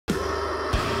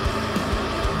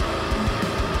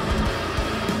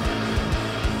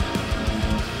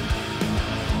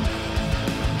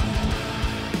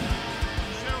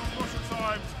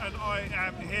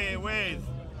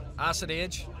Acid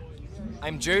Age.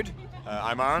 I'm Jude.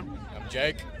 I'm Aaron. I'm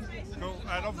Jake. Cool,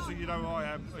 and obviously you know who I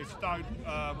am. It's Stone,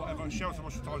 whatever, Shelter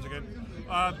Moshville times again.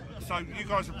 So you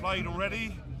guys have played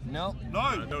already? No.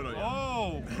 No? No, not yet.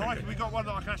 Oh, crikey, we got one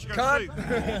that I can actually go see.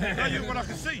 No, you got one I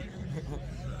can see.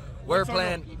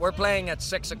 We're playing at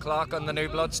 6 o'clock on the new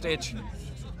Blood stage.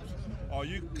 Oh,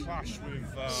 you clash with...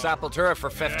 Sepultura for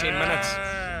 15 minutes.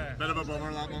 Bit of a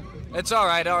bummer, that one. It's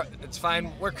alright, it's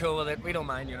fine. We're cool with it. We don't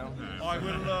mind, you know.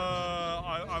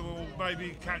 I will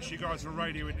maybe catch you guys for a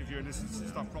radio interview and listen to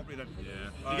stuff properly then.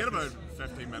 Yeah. You get about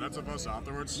 15 minutes of us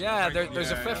afterwards. Yeah,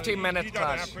 there's a 15-minute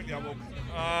clash.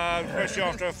 Especially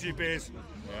after a few beers.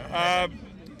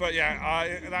 But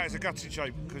yeah, that is a gutsy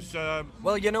shame because...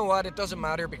 well, you know what? It doesn't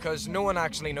matter because no one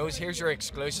actually knows. Here's your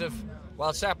exclusive.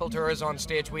 While Sepultura is on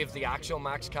stage, we have the actual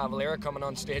Max Cavalera coming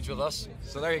on stage with us.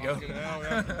 So there you go.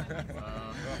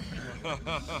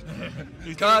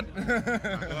 He's God.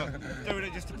 doing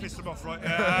it just to piss them off, right?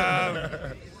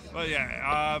 But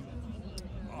yeah,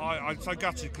 I'm so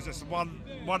gutted because it's one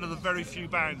of the very few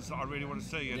bands that I really want to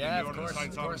see. And Yeah, you're of on at the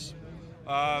same course.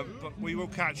 But we will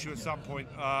catch you at some point,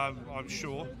 I'm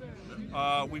sure.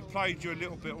 We've played you a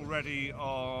little bit already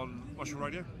on Moshville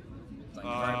Radio. Thank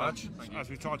you very much. As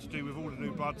we tried to do with all the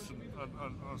new buds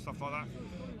and stuff like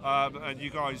that. And you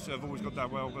guys have always gone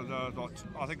down well. But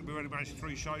I think we only managed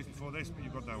 3 shows before this, but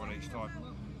you've gone down well each time.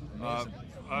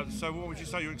 So what would you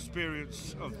say your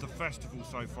experience of the festival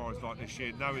so far is like this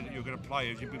year, knowing that you're going to play?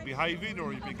 Have you been behaving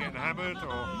or have you been getting hammered?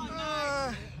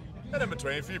 Or Bit in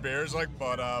between, a few beers, like,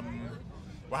 but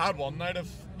we had one night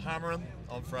of hammering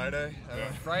on Friday.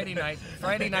 Friday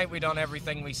night we done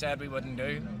everything we said we wouldn't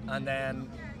do, and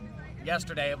then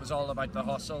yesterday it was all about the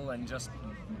hustle and just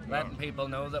letting people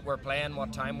know that we're playing,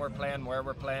 what time we're playing, where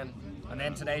we're playing, and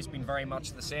then today's been very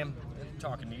much the same.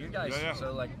 Talking to you guys,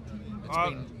 so like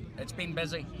it's been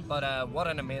busy, but what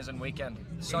an amazing weekend!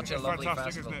 Such a lovely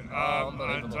festival, isn't it?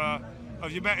 Unbelievable. And,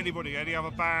 have you met anybody? Any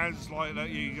other bands like that?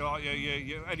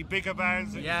 Any bigger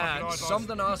bands? That Yeah,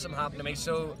 something awesome happened to me.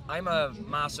 So I'm a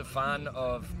massive fan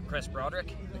of Chris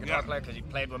Broderick, the guitar player, because he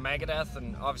played with Megadeth,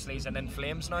 and obviously he's In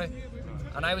Flames now.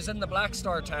 And I was in the Black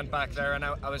Star tent back there, and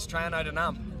I was trying out an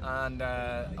amp, and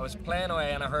I was playing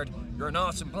away, and I heard, "You're an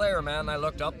awesome player, man." And I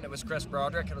looked up, and it was Chris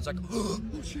Broderick, and I was like, "Oh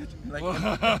shit!" Like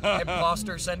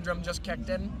imposter syndrome just kicked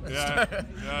in.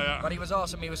 Yeah. But he was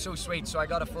awesome. He was so sweet. So I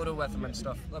got a photo with him and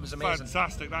stuff. That was amazing.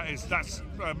 Fantastic. That's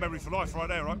memory for life right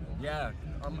there, right? Yeah.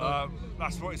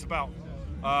 That's what it's about.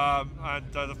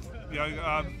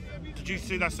 Did you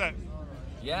see that set?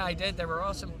 Yeah, I did. They were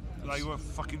awesome. They were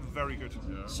fucking very good.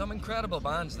 Yeah. Some incredible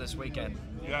bands this weekend.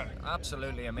 Yeah.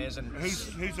 Absolutely amazing. Who's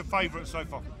the favourite so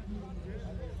far?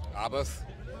 Abbott.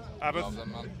 Abbott? Love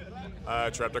them, man.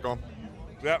 Triptychon.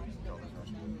 Yeah.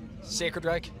 Sacred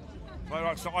Reich.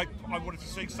 Right, so I wanted to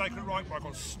see Sacred Reich, but I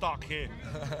got stuck here.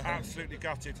 Absolutely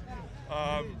gutted.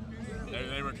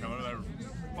 They were killer. They were...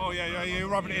 Oh yeah, you're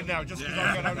rubbing it in now just because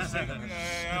I'm going to see them.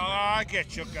 I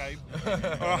get your game.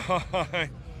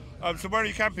 So where are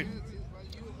you camping?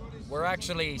 We're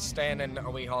actually staying in a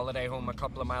wee holiday home a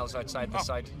couple of miles outside the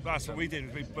site. That's what we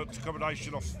did. We booked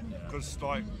accommodation off because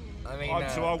I'm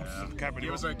too old to camp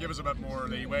anymore. Give us a bit more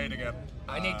leeway to get.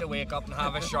 I need to wake up and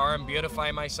have a shower and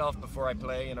beautify myself before I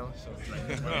play, you know. So. Drink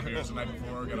as many beers the night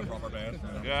before, get a proper bed.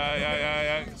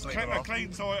 Yeah. A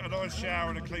clean toilet, a nice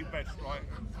shower, and a clean bed. Right.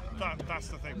 That's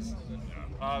the things.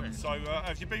 So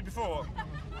have you been before?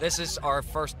 This is our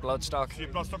first Bloodstock. You're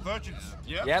Bloodstock virgins.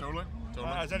 Yeah, yep. Totally.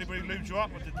 Has anybody lubed you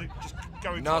up, or did they just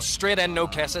go into No, straight in, no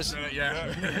kisses.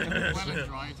 Yeah.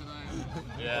 Dry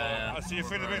today. So you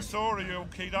feeling a bit sore? Are you all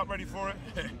keyed up, ready for it?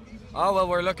 Oh, well,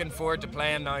 we're looking forward to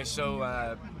playing now, so,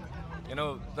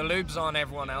 the lube's on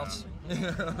everyone else.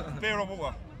 Beer or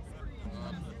water?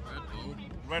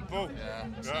 Red Bull. Yeah,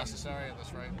 it's necessary at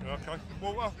this rate. Okay.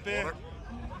 Water, beer.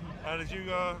 And did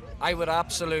you... I would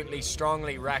absolutely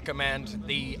strongly recommend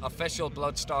the official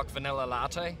Bloodstock Vanilla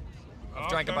Latte. I've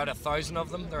drank about 1,000 of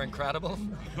them. They're incredible.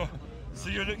 So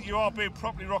you are being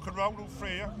properly rock and roll, all 3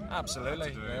 of you?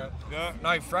 Absolutely. Yeah.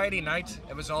 Now, Friday night,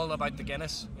 it was all about the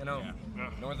Guinness,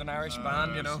 Northern Irish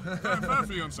band, Fair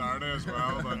few on Saturday as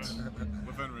well, but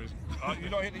within reason.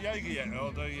 You're not hitting the Jaeger yet,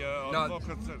 or the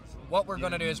vodka? What we're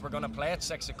going to do is we're going to play at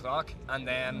 6 o'clock, and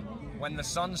then when the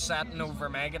sun's setting over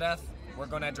Megadeth, we're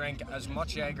going to drink as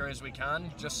much Jaeger as we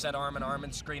can, just sit arm in arm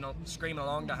and scream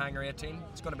along to Hangar 18.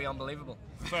 It's going to be unbelievable.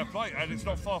 Fair play, and it's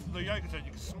not far from the Jaeger tent.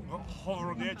 You can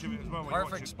hover on the edge of it as well.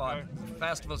 Perfect spot. The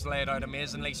festival's laid out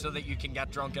amazingly so that you can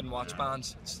get drunk and watch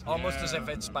bands. It's almost as if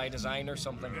it's by design or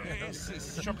something.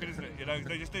 It's shocking, isn't it?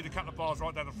 They just need a couple of bars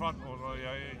right down the front, or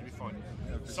you'll be fine.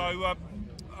 So,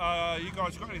 you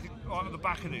guys got anything like on the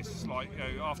back of this, like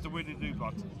after winning New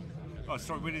Blood?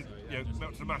 Winning,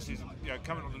 Melt to the Masses,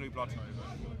 coming on the New Blood.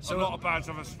 So a lot of bands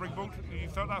have a springboard. Have you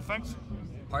felt that effect?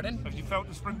 Pardon? Have you felt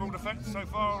the springboard effect so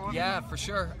far? Already? Yeah, for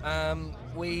sure.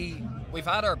 We've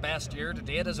had our best year to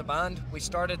date as a band. We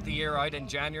started the year out in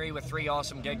January with 3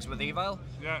 awesome gigs with Evil.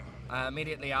 Yeah.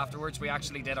 Immediately afterwards, we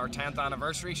actually did our 10th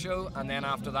anniversary show, and then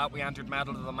after that, we entered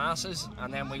Metal to the Masses,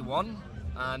 and then we won.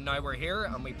 And now we're here,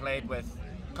 and we played with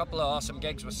a couple of awesome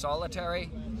gigs with Solitary.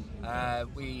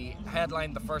 We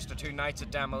headlined the first of 2 nights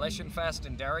at Demolition Fest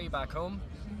in Derry back home.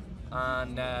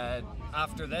 And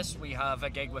after this, we have a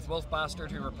gig with Wolf Bastard,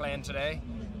 who we're playing today.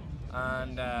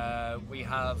 And we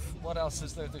have, what else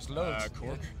is there? There's loads.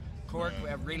 Cork, we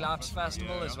have Relapse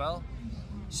Festival as well.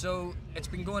 So it's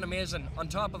been going amazing. On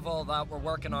top of all that, we're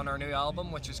working on our new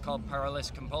album, which is called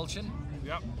Perilous Compulsion.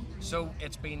 Yep. So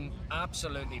it's been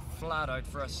absolutely flat out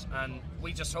for us, and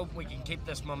we just hope we can keep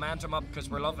this momentum up because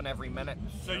we're loving every minute.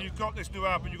 So you've got this new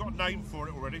album, you've got a name for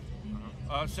it already.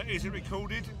 So is it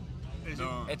recorded?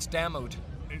 It's demoed.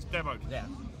 It's demoed? Yeah.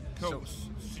 Cool.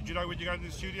 So do you know when you're going to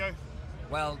the studio?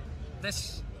 Well,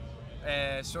 this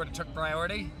sort of took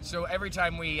priority. So every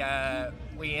time we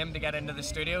aim to get into the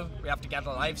studio, we have to get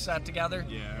a live set together.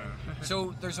 Yeah.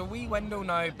 So there's a wee window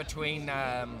now between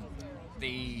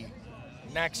the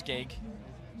next gig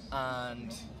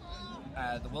and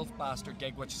the Wolf Bastard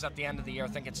gig, which is at the end of the year. I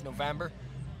think it's November.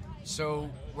 So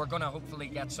we're going to hopefully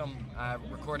get some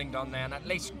recording done then. At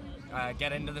least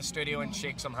get into the studio and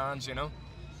shake some hands,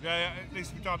 Yeah, it needs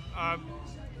to be done.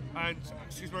 And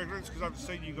excuse my ignorance, because I haven't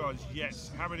seen you guys yet.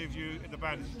 How many of you in the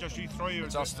band? Is it just you 3? Or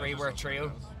it's us 3, we're a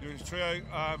trio. You're a trio.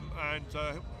 And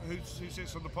who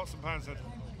sits on the pots and pans then?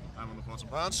 I'm on the pots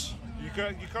and pans. You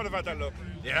kind of had that look.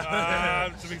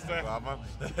 Yeah. To be fair. Glad, man.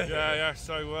 Yeah.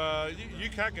 So you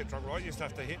can get drunk, right? You just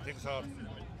have to hit things hard.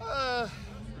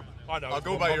 I know. I'll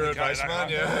go by your advice, man.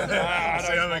 Yeah. I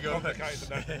See know how it's we more go. complicated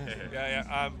than that.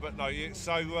 Yeah. But no.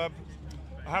 So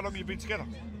how long have you been together?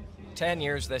 10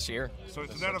 years this year. So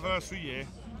it's an anniversary year,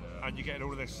 and you're getting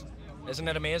all of this. Isn't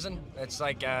it amazing? It's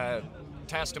like a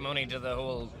testimony to the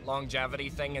whole longevity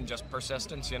thing and just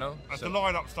persistence, Has the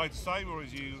lineup stayed the same, or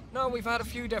is you? No, we've had a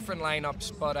few different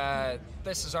lineups, but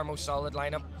this is our most solid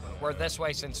lineup. We're this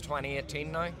way since 2018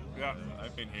 now. Yeah.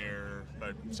 I've been here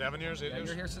about 7 years, 8 years.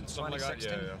 You're here since something like that.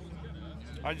 2016.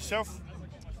 Yeah. And yourself?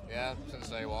 Yeah, since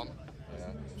day one.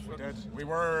 We did. We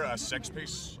were a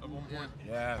 6-piece at one point.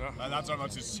 Yeah. And that's how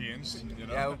much it's changed,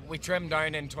 Yeah, we trimmed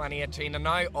down in 2018, and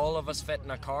now all of us fit in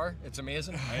a car. It's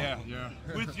amazing. Yeah.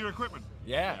 With your equipment?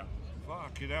 Yeah.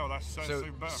 Fucking hell, that's so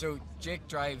better. So Jake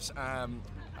drives a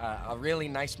really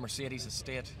nice Mercedes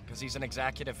estate because he's an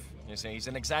executive. You see, he's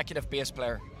an executive bass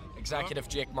player, executive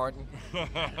Jake Martin,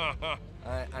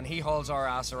 and he hauls our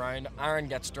ass around. Aaron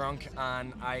gets drunk,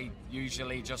 and I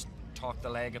usually just talk the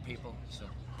leg of people. So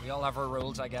we all have our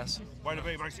rules, I guess. Way to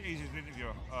be, it makes it easier as an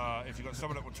interviewer if you've got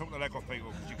someone that will talk the leg off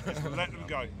people, because you can just let them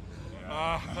go.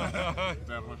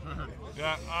 Definitely.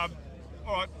 Yeah.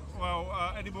 All right.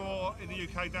 Well, any more in the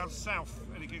UK down south?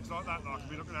 Any gigs like that I can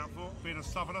be looking out for? Being a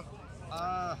southerner.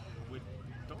 We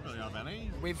don't really have any.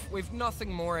 We've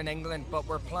nothing more in England, but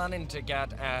we're planning to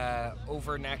get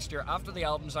over next year. After the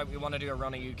album's out, we want to do a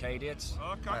run of UK dates.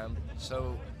 Okay.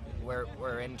 So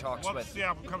we're in talks Once with. the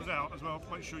album comes out as well,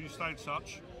 make sure you stay in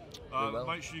touch. will.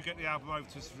 Make sure you get the album over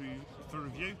to us for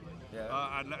review.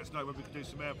 Yeah. And let us know when we can do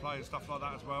some airplay and stuff like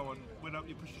that as well. And we'll help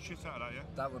you push the shit out of that, yeah?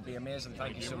 That would be amazing.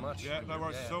 Thank you so much. Yeah, no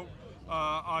worries at all.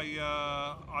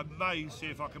 I may see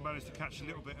if I can manage to catch a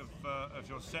little bit of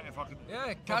your set, if I can.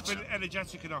 Yeah, I've been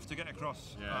energetic enough to get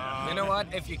across. Yeah. You know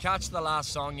what? If you catch the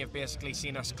last song, you've basically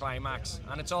seen us climax,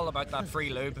 and it's all about that free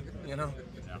lube.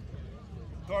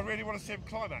 Do I really want to see him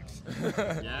climax?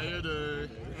 Yeah, you do.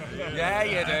 Yeah,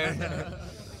 you do.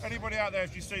 Anybody out there,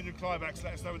 if you've seen the climax,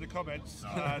 let us know in the comments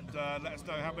and let us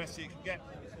know how messy it can get.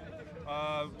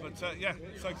 Yeah,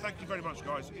 so thank you very much,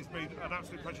 guys. It's been an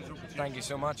absolute pleasure talking to you. Thank you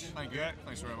so much. Thank you. Yeah.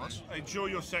 Thanks very much. Enjoy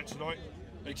your set tonight.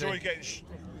 Enjoy too. getting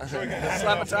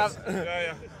Slap a tap.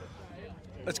 Yeah.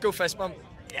 Let's go fist bump.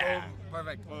 Yeah.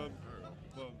 Perfect.